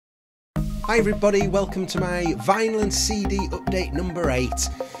Hi everybody, welcome to my vinyl and CD update number 8.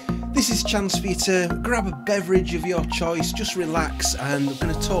 This is a chance for you to grab a beverage of your choice, just relax, and I'm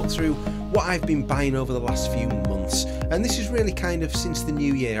going to talk through what I've been buying over the last few months. And this is really kind of since the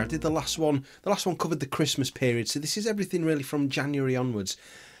new year. I did the last one covered the Christmas period, so this is everything really from January onwards.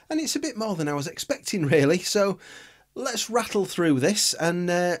 And it's a bit more than I was expecting really, so let's rattle through this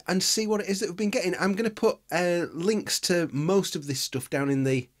and see what it is that we've been getting. I'm going to put links to most of this stuff down in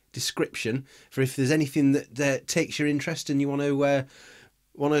the description for if there's anything that takes your interest and you want to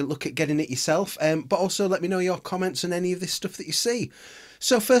look at getting it yourself, but also let me know your comments on any of this stuff that you see.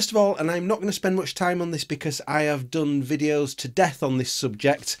 So first of all, and I'm not going to spend much time on this because I have done videos to death on this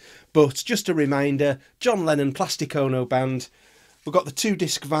subject, but just a reminder, John Lennon Plastic Ono Band. We've got the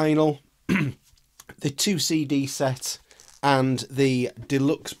 2-disc vinyl, the 2 CD set and the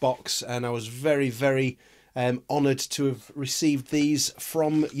deluxe box, and I was very honoured to have received these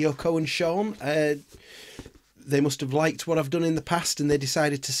from Yoko and Sean. They must have liked what I've done in the past and they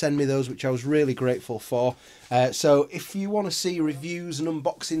decided to send me those, which I was really grateful for. So if you want to see reviews and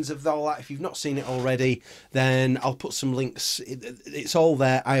unboxings of all that, if you've not seen it already, then I'll put some links. It's all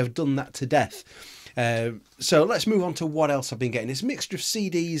there. I have done that to death. So let's move on to what else I've been getting. It's a mixture of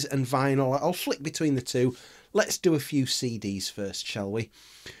CDs and vinyl. I'll flick between the two. Let's do a few CDs first, shall we?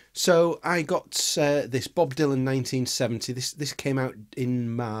 So I got this Bob Dylan 1970. This came out in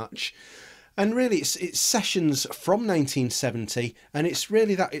March, and really it's sessions from 1970, and it's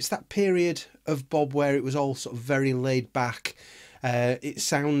really that period of Bob where it was all sort of very laid back. It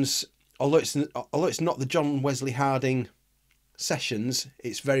sounds, although it's not the John Wesley Harding sessions,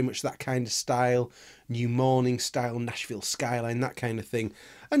 it's very much that kind of style, New Morning style, Nashville Skyline, that kind of thing.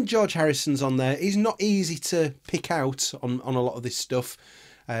 And George Harrison's on there. He's not easy to pick out on a lot of this stuff.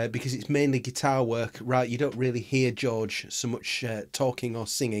 Because it's mainly guitar work, right? You don't really hear George so much talking or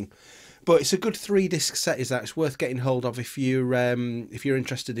singing, but it's a good 3-disc set. Is that it's worth getting hold of if you're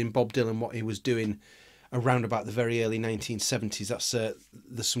interested in Bob Dylan, what he was doing around about the very early 1970s.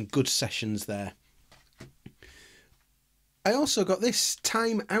 There's some good sessions there. I also got this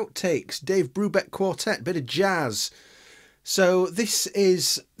Time Outtakes, Dave Brubeck Quartet, bit of jazz. So this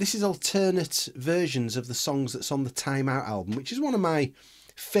is alternate versions of the songs that's on the Time Out album, which is one of my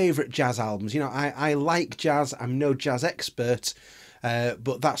favourite jazz albums. You know, I like jazz. I'm no jazz expert,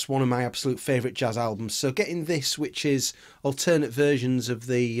 but that's one of my absolute favourite jazz albums. So getting this, which is alternate versions of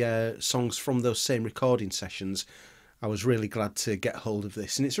the songs from those same recording sessions, I was really glad to get hold of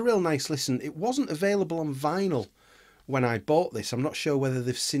this. And it's a real nice listen. It wasn't available on vinyl when I bought this. I'm not sure whether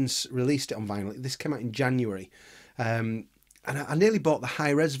they've since released it on vinyl. This came out in January. And I nearly bought the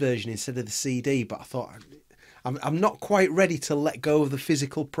high-res version instead of the CD, but I thought I'm not quite ready to let go of the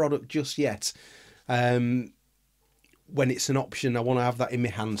physical product just yet. When it's an option, I want to have that in my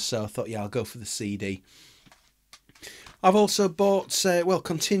hands, so I thought, yeah, I'll go for the CD. I've also bought,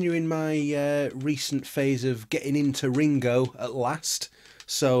 continuing my recent phase of getting into Ringo at last,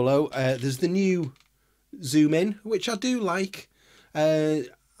 solo. There's the new Zoom In, which I do like.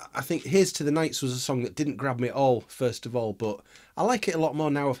 I think Here's to the Nights was a song that didn't grab me at all, first of all, but I like it a lot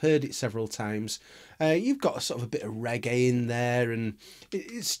more now. I've heard it several times. You've got a sort of a bit of reggae in there, and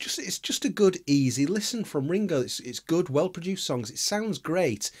it's just a good, easy listen from Ringo. It's good, well-produced songs. It sounds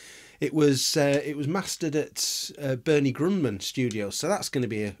great. It was mastered at Bernie Grundman Studios, so that's going to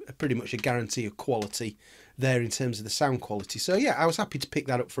be a pretty much a guarantee of quality there in terms of the sound quality. So yeah, I was happy to pick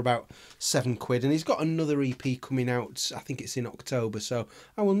that up for about £7, and he's got another EP coming out. I think it's in October, so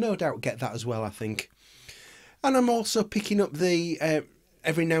I will no doubt get that as well, I think. And I'm also picking up the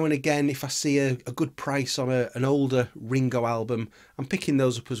every now and again, if I see a good price on an older Ringo album, I'm picking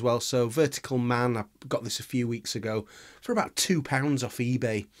those up as well. So Vertical Man, I got this a few weeks ago for about £2 off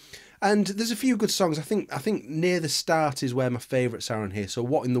eBay. And there's a few good songs. I think Near the Start is where my favourites are on here. So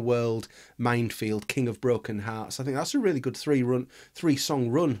What in the World, Minefield, King of Broken Hearts. I think that's a really good 3-song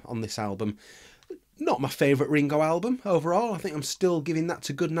run on this album. Not my favourite Ringo album overall. I think I'm still giving that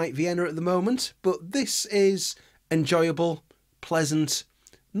to Goodnight Vienna at the moment. But this is enjoyable, pleasant,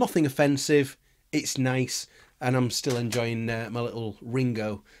 nothing offensive. It's nice. And I'm still enjoying my little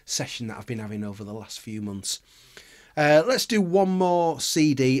Ringo session that I've been having over the last few months. Let's do one more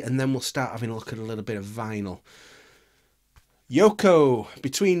CD and then we'll start having a look at a little bit of vinyl. Yoko,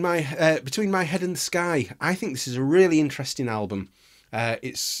 Between My Head and the Sky. I think this is a really interesting album.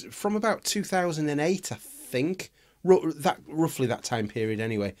 It's from about 2008, I think, roughly that time period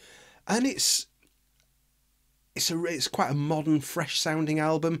anyway, and it's quite a modern, fresh sounding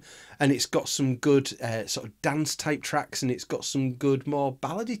album, and it's got some good sort of dance type tracks, and it's got some good more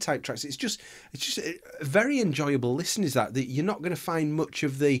ballady type tracks. It's just a very enjoyable listen. Is that you're not going to find much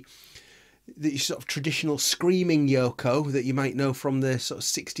of the the sort of traditional screaming Yoko that you might know from the sort of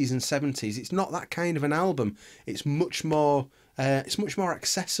 60s and 70s. It's not that kind of an album. It's much more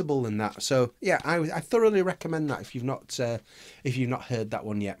accessible than that. So yeah, I thoroughly recommend that if you've not heard that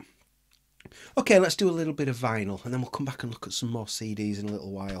one yet. Okay, let's do a little bit of vinyl, and then we'll come back and look at some more CDs in a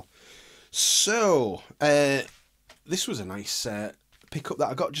little while. So this was a nice pickup that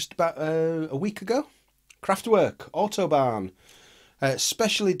I got just about a week ago. Kraftwerk Autobahn.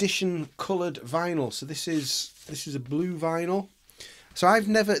 Special edition coloured vinyl. So this is a blue vinyl. So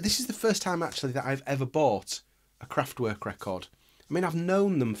this is the first time actually that I've ever bought a Kraftwerk record. I mean, I've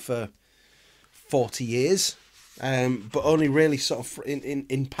known them for 40 years, but only really sort of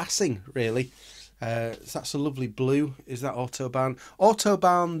in passing, really. So that's a lovely blue. Is that Autobahn?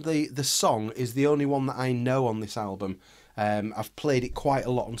 Autobahn, the song, is the only one that I know on this album. I've played it quite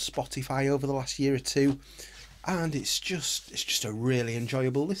a lot on Spotify over the last year or two. And it's just a really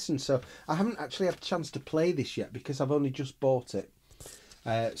enjoyable listen. So I haven't actually had a chance to play this yet because I've only just bought it.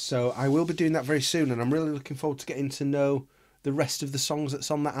 So I will be doing that very soon, and I'm really looking forward to getting to know the rest of the songs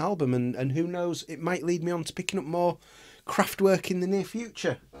that's on that album. And who knows, it might lead me on to picking up more Kraftwerk in the near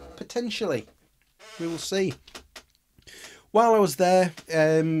future. Potentially. We will see. While I was there,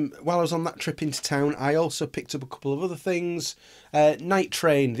 while I was on that trip into town, I also picked up a couple of other things. Night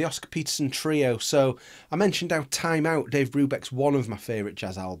Train, the Oscar Peterson Trio. So I mentioned how Time Out, Dave Brubeck's one of my favourite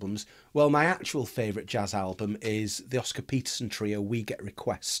jazz albums. Well, my actual favourite jazz album is the Oscar Peterson Trio, We Get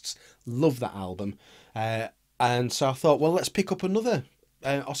Requests. Love that album. And so I thought, well, let's pick up another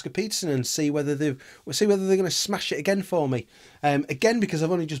Oscar Peterson and see whether they're going to smash it again for me. Again, because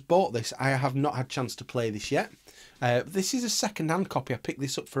I've only just bought this, I have not had a chance to play this yet. This is a second-hand copy. I picked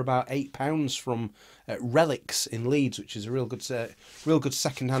this up for about £8 from Relics in Leeds, which is a real good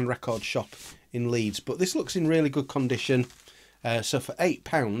second-hand record shop in Leeds. But this looks in really good condition. So for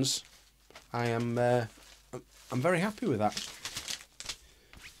 £8, I'm very happy with that.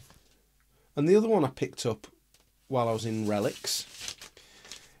 And the other one I picked up while I was in Relics,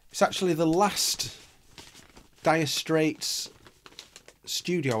 it's actually the last Dire Straits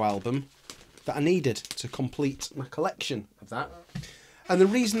studio album that I needed to complete my collection of that. And the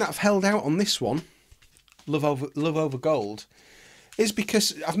reason that I've held out on this one, Love Over Gold, is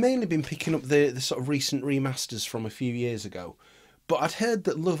because I've mainly been picking up the sort of recent remasters from a few years ago. But I'd heard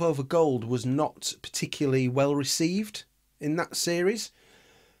that Love Over Gold was not particularly well received in that series.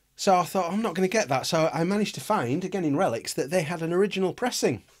 So I thought, I'm not going to get that. So I managed to find, again in Relics, that they had an original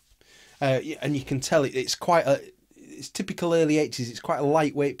pressing. And you can tell it's typical early 80s. It's quite a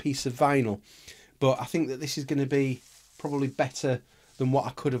lightweight piece of vinyl. But I think that this is going to be probably better than what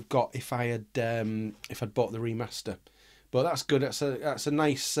I could have got if I'd bought the remaster. But that's good. That's a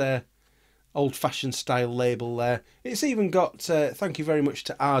nice old-fashioned style label there. It's even got thank you very much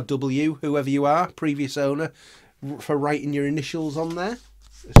to RW, whoever you are, previous owner, for writing your initials on there,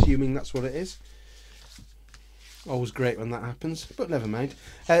 assuming that's what it is. Always great when that happens, but never mind.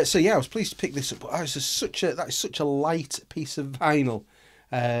 So yeah, I was pleased to pick this up. But that is such a light piece of vinyl.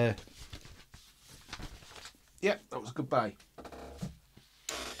 Yeah, that was a good buy.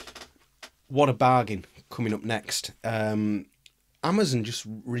 What a bargain coming up next. Amazon just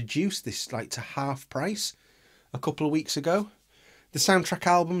reduced this like to half price a couple of weeks ago. The soundtrack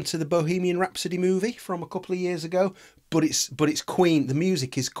album to the Bohemian Rhapsody movie from a couple of years ago, but it's Queen. The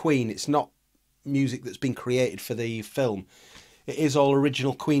music is Queen. It's not music that's been created for the film. It is all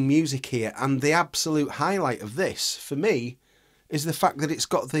original Queen music here, and the absolute highlight of this for me is the fact that it's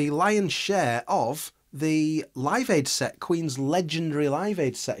got the lion's share of the Live Aid set. Queen's legendary Live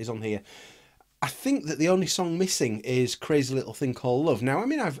Aid set is on here. I think that the only song missing is Crazy Little Thing Called Love. Now, I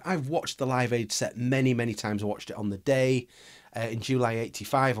mean, I've watched the Live Aid set many times. I watched it on the day in July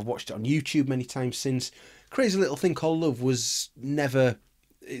 '85. I've watched it on YouTube many times since. Crazy Little Thing Called Love was never...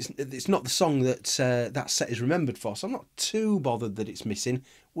 It's not the song that that set is remembered for, so I'm not too bothered that it's missing.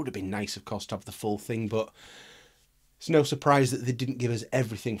 Would have been nice, of course, to have the full thing, but it's no surprise that they didn't give us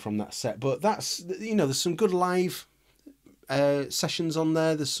everything from that set. But that's, you know, there's some good live sessions on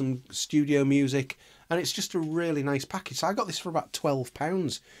there. There's some studio music, and it's just a really nice package. So I got this for about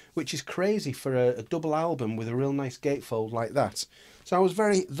 £12, which is crazy for a double album with a real nice gatefold like that. So I was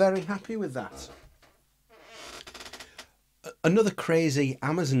very happy with that. Another crazy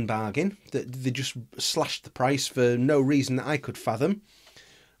Amazon bargain that they just slashed the price for no reason that I could fathom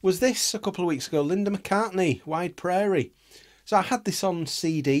was this a couple of weeks ago. Linda McCartney, Wide Prairie. So I had this on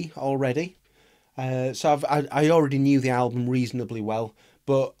CD already. So I already knew the album reasonably well,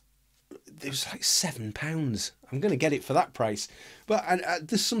 but it was like £7. I'm going to get it for that price. But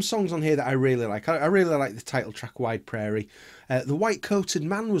there's some songs on here that I really like. I really like the title track, Wide Prairie. The White Coated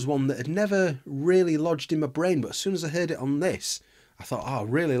Man was one that had never really lodged in my brain, but as soon as I heard it on this, I thought, oh, I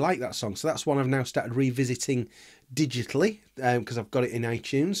really like that song. So that's one I've now started revisiting digitally, because I've got it in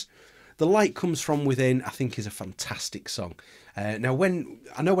iTunes. The Light Comes From Within, I think, is a fantastic song. Now, when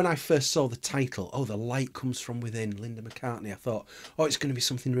I first saw the title, oh, The Light Comes From Within, Linda McCartney, I thought, oh, it's going to be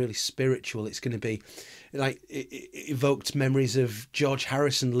something really spiritual. It's going to be like, it evoked memories of George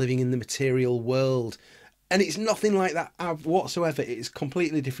Harrison living in the material world. And it's nothing like that whatsoever. It's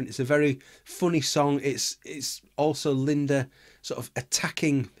completely different. It's a very funny song. It's also Linda sort of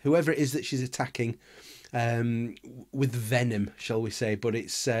attacking whoever it is that she's attacking, with venom, shall we say. But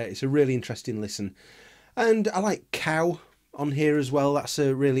it's a really interesting listen. And I like Cow on here as well. That's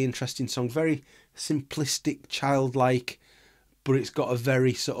a really interesting song. Very simplistic, childlike, but it's got a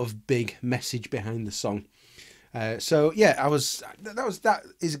very sort of big message behind the song. So yeah, that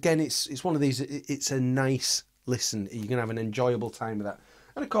is again, it's one of these, it's a nice listen. You're gonna have an enjoyable time with that.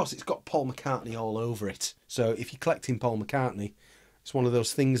 And of course it's got Paul McCartney all over it. So if you're collecting Paul McCartney, it's one of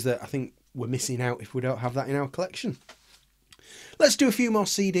those things that I think we're missing out if we don't have that in our collection. Let's do a few more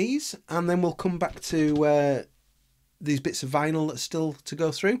CDs and then we'll come back to these bits of vinyl that's still to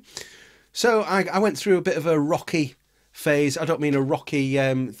go through. So I went through a bit of a Rocky phase. I don't mean a Rocky,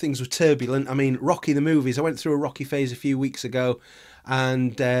 things were turbulent. I mean Rocky the movies. I went through a Rocky phase a few weeks ago,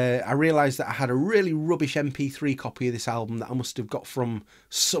 and I realised that I had a really rubbish MP3 copy of this album that I must have got from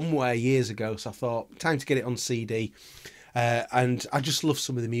somewhere years ago. So I thought, time to get it on CD. And I just love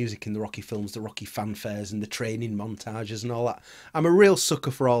some of the music in the Rocky films, the Rocky fanfares and the training montages and all that. I'm a real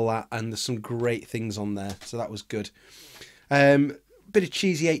sucker for all that, and there's some great things on there, so that was good. Bit of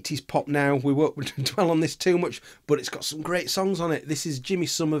cheesy 80s pop now. We won't dwell on this too much, but it's got some great songs on it. This is Jimmy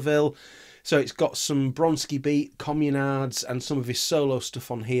Somerville, so it's got some Bronski beat, Communards, and some of his solo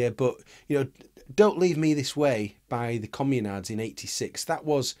stuff on here. But you know, Don't Leave Me This Way by the Communards in '86. That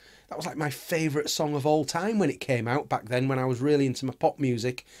was like my favourite song of all time when it came out back then, when I was really into my pop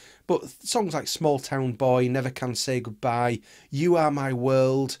music. But songs like Small Town Boy, Never Can Say Goodbye, You Are My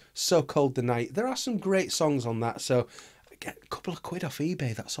World, So Cold the Night, there are some great songs on that. So get a couple of quid off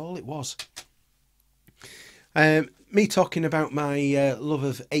eBay, that's all it was. Me talking about my love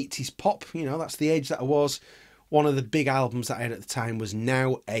of 80s pop, you know, that's the age that I was. One of the big albums that I had at the time was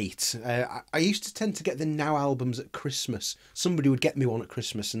Now 8. I used to tend to get the Now albums at Christmas. Somebody would get me one at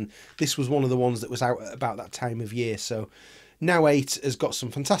Christmas, and this was one of the ones that was out at about that time of year. So Now 8 has got some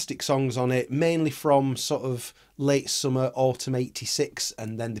fantastic songs on it, mainly from sort of late summer, autumn '86,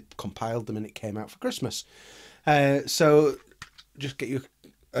 and then they compiled them and it came out for Christmas. So just get you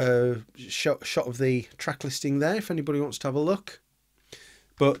a shot of the track listing there if anybody wants to have a look.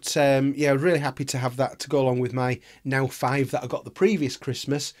 But yeah, really happy to have that to go along with my Now 5 that I got the previous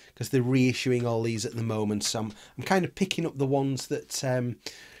Christmas, because they're reissuing all these at the moment. So I'm kind of picking up the ones that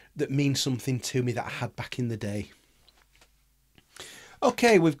that mean something to me that I had back in the day.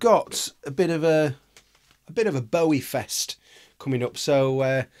 Okay, we've got a bit of a Bowie fest coming up.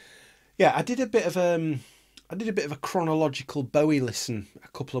 So yeah, I did a bit of a chronological Bowie listen a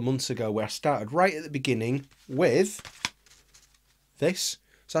couple of months ago, where I started right at the beginning with this.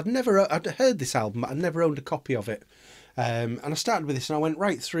 So I'd heard this album, but I'd never owned a copy of it. And I started with this, and I went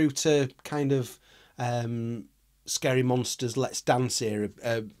right through to kind of Scary Monsters, Let's Dance era,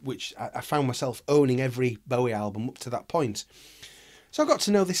 which I found myself owning every Bowie album up to that point. So I got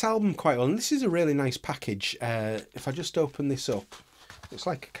to know this album quite well, and this is a really nice package. If I just open this up, it's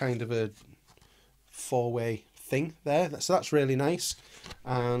like a kind of a four-way thing there. So that's really nice.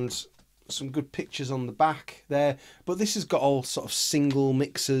 And some good pictures on the back there, but this has got all sort of single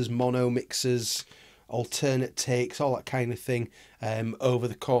mixers, mono mixers, alternate takes, all that kind of thing, over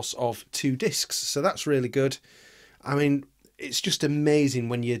the course of 2 discs. So that's really good. I mean, it's just amazing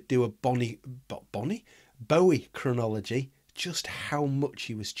when you do a Bowie chronology, just how much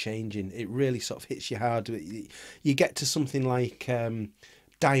he was changing. It really sort of hits you hard. You get to something like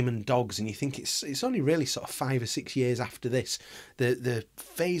Diamond Dogs, and you think it's only really sort of 5 or 6 years after this. The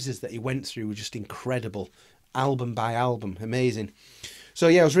phases that he went through were just incredible, album by album, amazing. So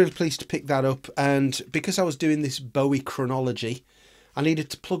yeah, I was really pleased to pick that up, and because I was doing this Bowie chronology, I needed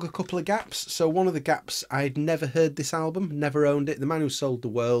to plug a couple of gaps. So one of the gaps, I'd never heard this album, never owned it, The Man Who Sold the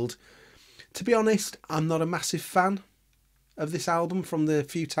World. To be honest, I'm not a massive fan of this album from the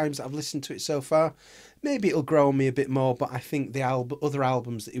few times that I've listened to it so far. Maybe it'll grow on me a bit more, but I think the other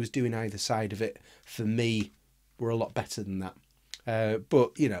albums that he was doing either side of it, for me, were a lot better than that.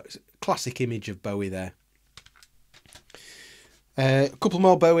 But, you know, it's a classic image of Bowie there. A couple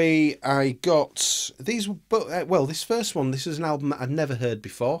more Bowie. I got these, well, this first one, this is an album that I'd never heard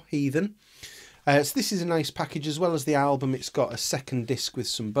before, Heathen. So this is a nice package as well as the album. It's got a second disc with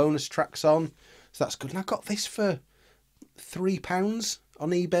some bonus tracks on, so that's good. And I got this for £3 on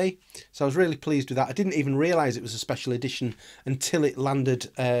eBay, so I was really pleased with that. I didn't even realise it was a special edition until it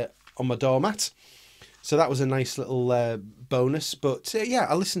landed on my doormat. So that was a nice little bonus. But yeah,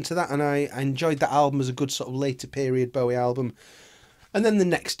 I listened to that and I enjoyed that album as a good sort of later period Bowie album. And then the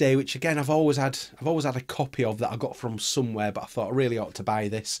Next Day, which again I've always had a copy of that I got from somewhere, but I thought I really ought to buy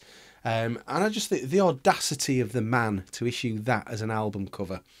this. And I just think the audacity of the man to issue that as an album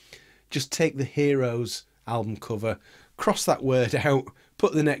cover. Just take the Heroes album cover, cross that word out,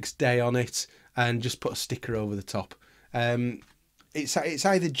 put The Next Day on it, and just put a sticker over the top. It's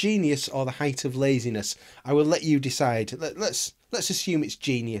either genius or the height of laziness. I will let you decide. Let's assume it's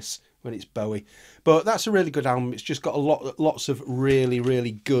genius when it's Bowie. But that's a really good album. It's just got lots of really,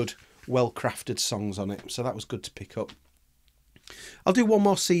 really good, well-crafted songs on it. So that was good to pick up. I'll do one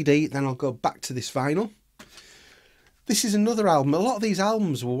more CD, then I'll go back to this vinyl. This is another album. A lot of these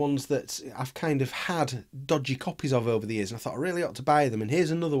albums were ones that I've kind of had dodgy copies of over the years, and I thought I really ought to buy them. And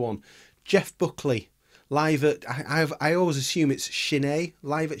here's another one. Jeff Buckley, live at, I always assume it's Chine,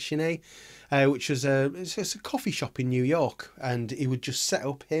 live at Chine, which was it's a coffee shop in New York. And he would just set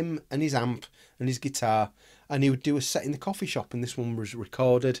up him and his amp and his guitar, and he would do a set in the coffee shop, and this one was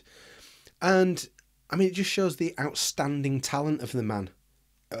recorded. And I mean, it just shows the outstanding talent of the man.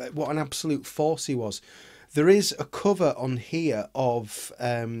 What an absolute force he was. There is a cover on here of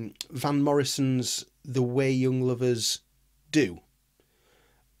Van Morrison's The Way Young Lovers Do.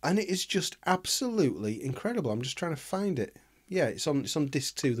 And it is just absolutely incredible. I'm just trying to find it. Yeah, it's on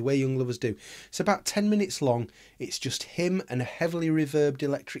disc 2, The Way Young Lovers Do. It's about 10 minutes long. It's just him and a heavily reverbed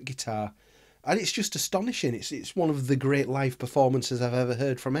electric guitar. And it's just astonishing. It's one of the great live performances I've ever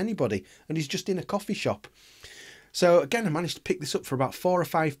heard from anybody. And he's just in a coffee shop. So again, I managed to pick this up for about £4 or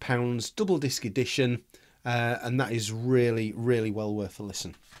 £5, double disc edition. And that is really, really well worth a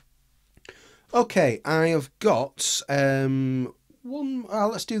listen. Okay, I have got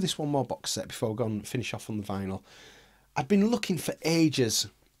let's do this one more box set before we go and finish off on the vinyl. I've been looking for ages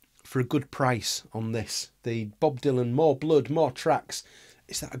for a good price on this. The Bob Dylan More Blood, More Tracks.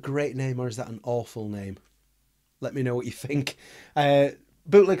 Is that a great name or is that an awful name? Let me know what you think.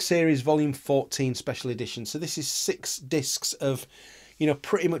 Bootleg Series Volume 14 Special Edition. So this is 6 discs of, you know,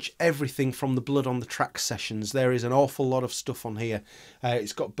 pretty much everything from the Blood on the Tracks sessions. There is an awful lot of stuff on here.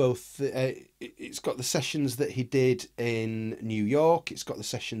 It's got both, it's got the sessions that he did in New York. It's got the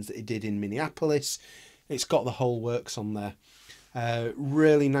sessions that he did in Minneapolis. It's got the whole works on there.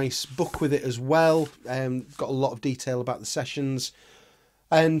 Really nice book with it as well. Got a lot of detail about the sessions.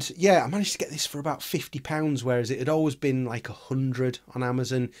 And yeah, I managed to get this for about £50, whereas it had always been like 100 on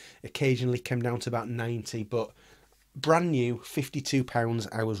Amazon. Occasionally came down to about 90, but brand new, £52.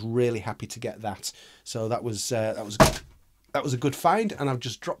 I was really happy to get that. So that was a good find, and I've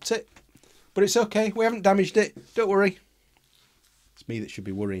just dropped it. But it's okay. We haven't damaged it. Don't worry. It's me that should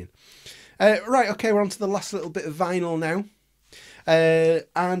be worrying. Right, okay, we're on to the last little bit of vinyl now.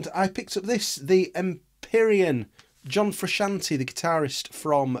 And I picked up this, the Empyrean. John Frusciante, the guitarist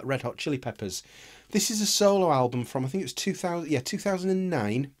from Red Hot Chili Peppers. This is a solo album from, I think it was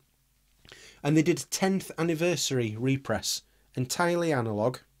 2009. And they did a 10th anniversary repress, entirely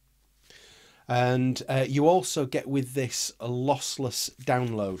analogue. And you also get with this a lossless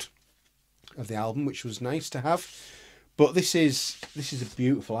download of the album, which was nice to have. But this is a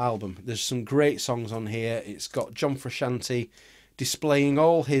beautiful album. There's some great songs on here. It's got John Frusciante displaying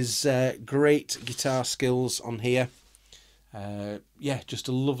all his great guitar skills on here. Yeah, just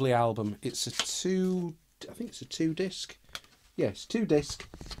a lovely album. It's a I think it's a 2-disc. Yeah, it's 2-disc.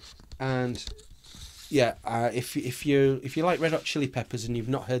 And yeah, if you like Red Hot Chili Peppers and you've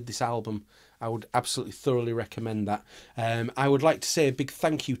not heard this album, I would absolutely thoroughly recommend that. I would like to say a big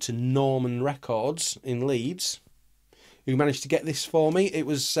thank you to Norman Records in Leeds, who managed to get this for me. It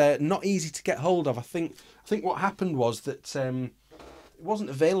was not easy to get hold of. I think what happened was that it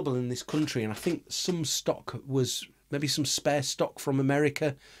wasn't available in this country, and I think some stock was, maybe some spare stock from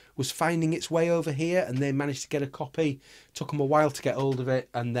America was finding its way over here, and they managed to get a copy. Took them a while to get hold of it,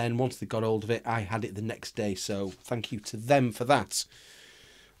 and then once they got hold of it, I had it the next day. So thank you to them for that.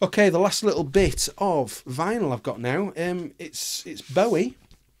 Okay, the last little bit of vinyl I've got now. It's Bowie.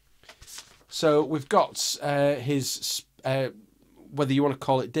 So we've got his whether you want to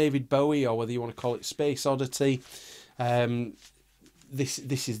call it David Bowie or whether you want to call it Space Oddity.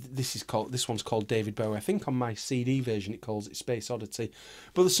 this one's called David Bowie. I think on my CD version it calls it Space Oddity.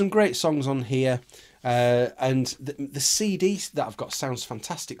 But there's some great songs on here, and the CD that I've got sounds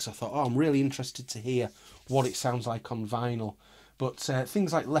fantastic. So I thought, oh, I'm really interested to hear what it sounds like on vinyl. But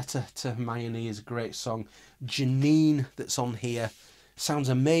things like Letter to Hermione is a great song. Janine, that's on here, sounds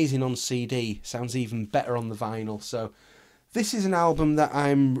amazing on CD. Sounds even better on the vinyl. So this is an album that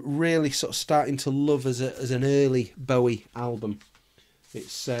I'm really sort of starting to love as an early Bowie album.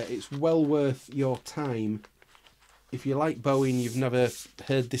 It's well worth your time. If you like Bowie and you've never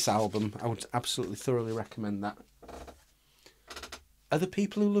heard this album, I would absolutely thoroughly recommend that. Other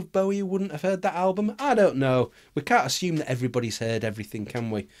people who love Bowie who wouldn't have heard that album? I don't know. We can't assume that everybody's heard everything,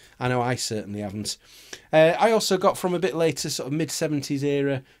 can we? I know I certainly haven't. I also got from a bit later, sort of mid-70s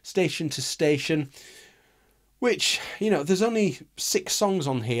era, Station to Station, which, you know, there's only 6 songs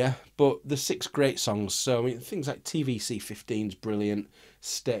on here, but there's 6 great songs. So, I mean, things like TVC 15's brilliant.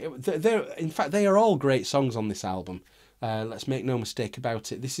 In fact, they are all great songs on this album. Let's make no mistake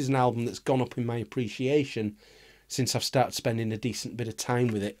about it. This is an album that's gone up in my appreciation since I've started spending a decent bit of time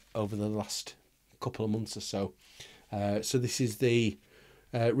with it over the last couple of months or so. So this is the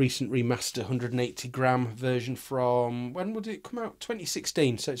recent remaster 180 gram version from, when would it come out?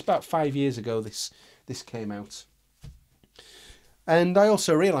 2016. So it's about 5 years ago this came out. And I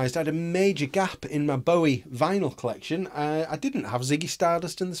also realised I had a major gap in my Bowie vinyl collection. I didn't have Ziggy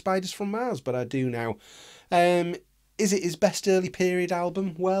Stardust and the Spiders from Mars, but I do now. Is it his best early period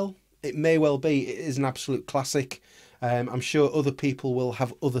album? Well, it may well be. It is an absolute classic. I'm sure other people will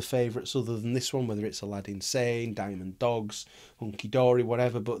have other favourites other than this one, whether it's Aladdin Sane, Diamond Dogs, Hunky Dory,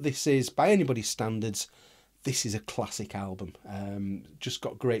 whatever. But this is, by anybody's standards, this is a classic album. Just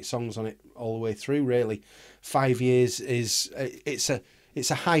got great songs on it all the way through, really. 5 years is... It's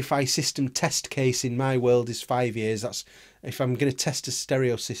a hi-fi system test case in my world, is 5 years. That's, if I'm going to test a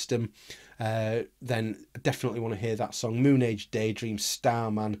stereo system, then I definitely want to hear that song. Moon Age Daydream,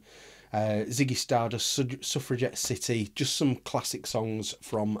 Starman, Ziggy Stardust, Suffragette City, just some classic songs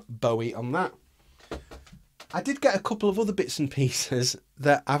from Bowie on that. I did get a couple of other bits and pieces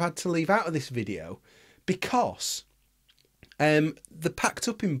that I've had to leave out of this video because they're packed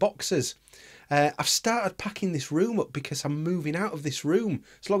up in boxes. I've started packing this room up because I'm moving out of this room,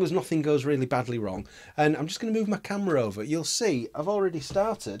 as long as nothing goes really badly wrong. And I'm just going to move my camera over. You'll see I've already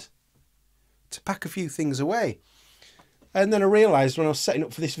started to pack a few things away. And then I realised when I was setting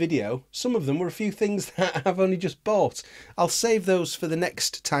up for this video, some of them were a few things that I've only just bought. I'll save those for the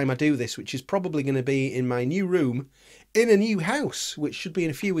next time I do this, which is probably going to be in my new room in a new house, which should be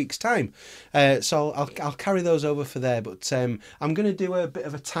in a few weeks' time. So I'll carry those over for there. But I'm going to do a bit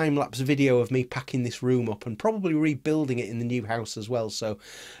of a time-lapse video of me packing this room up and probably rebuilding it in the new house as well. So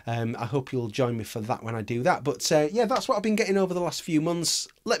I hope you'll join me for that when I do that. But yeah, that's what I've been getting over the last few months.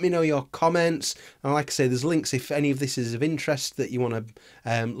 Let me know your comments. And like I say, there's links if any of this is of interest that you want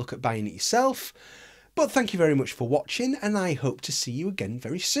to look at buying it yourself. But thank you very much for watching, and I hope to see you again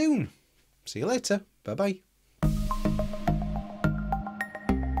very soon. See you later. Bye-bye.